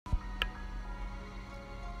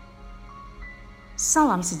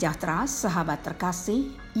Salam sejahtera sahabat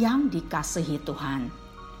terkasih yang dikasihi Tuhan.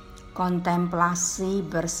 Kontemplasi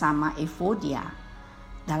bersama Evodia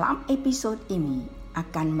dalam episode ini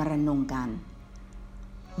akan merenungkan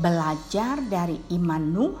belajar dari iman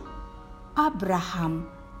Nuh, Abraham,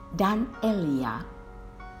 dan Elia.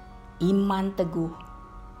 Iman teguh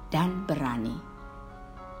dan berani.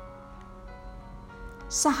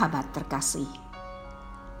 Sahabat terkasih,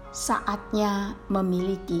 saatnya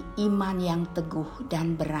memiliki iman yang teguh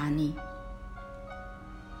dan berani.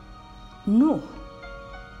 Nuh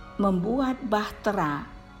membuat bahtera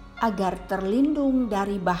agar terlindung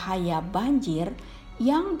dari bahaya banjir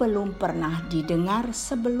yang belum pernah didengar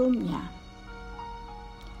sebelumnya.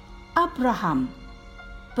 Abraham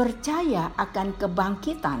percaya akan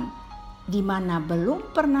kebangkitan di mana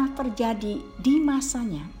belum pernah terjadi di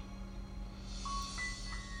masanya.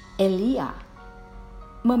 Elia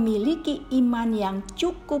memiliki iman yang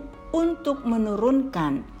cukup untuk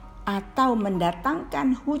menurunkan atau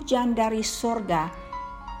mendatangkan hujan dari sorga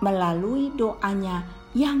melalui doanya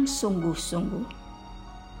yang sungguh-sungguh.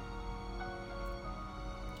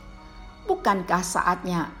 Bukankah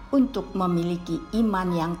saatnya untuk memiliki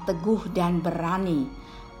iman yang teguh dan berani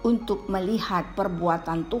untuk melihat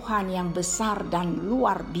perbuatan Tuhan yang besar dan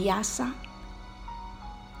luar biasa?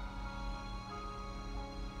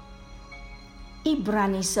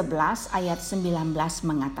 Ibrani 11 ayat 19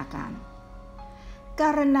 mengatakan,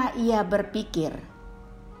 karena ia berpikir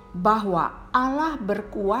bahwa Allah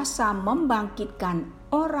berkuasa membangkitkan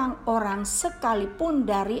orang-orang sekalipun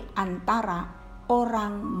dari antara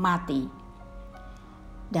orang mati.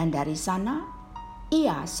 Dan dari sana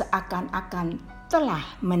ia seakan-akan telah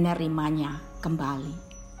menerimanya kembali.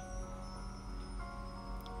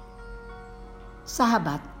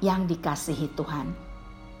 Sahabat yang dikasihi Tuhan,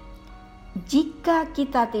 jika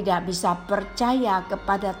kita tidak bisa percaya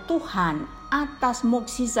kepada Tuhan atas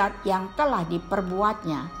mukjizat yang telah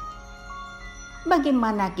diperbuatnya,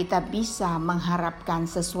 bagaimana kita bisa mengharapkan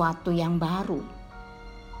sesuatu yang baru?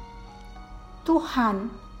 Tuhan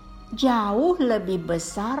jauh lebih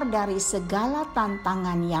besar dari segala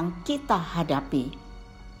tantangan yang kita hadapi.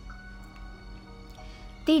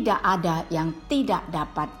 Tidak ada yang tidak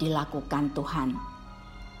dapat dilakukan Tuhan.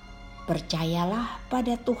 Percayalah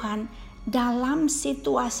pada Tuhan dalam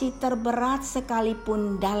situasi terberat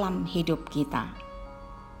sekalipun dalam hidup kita.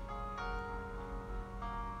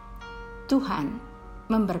 Tuhan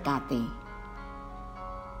memberkati.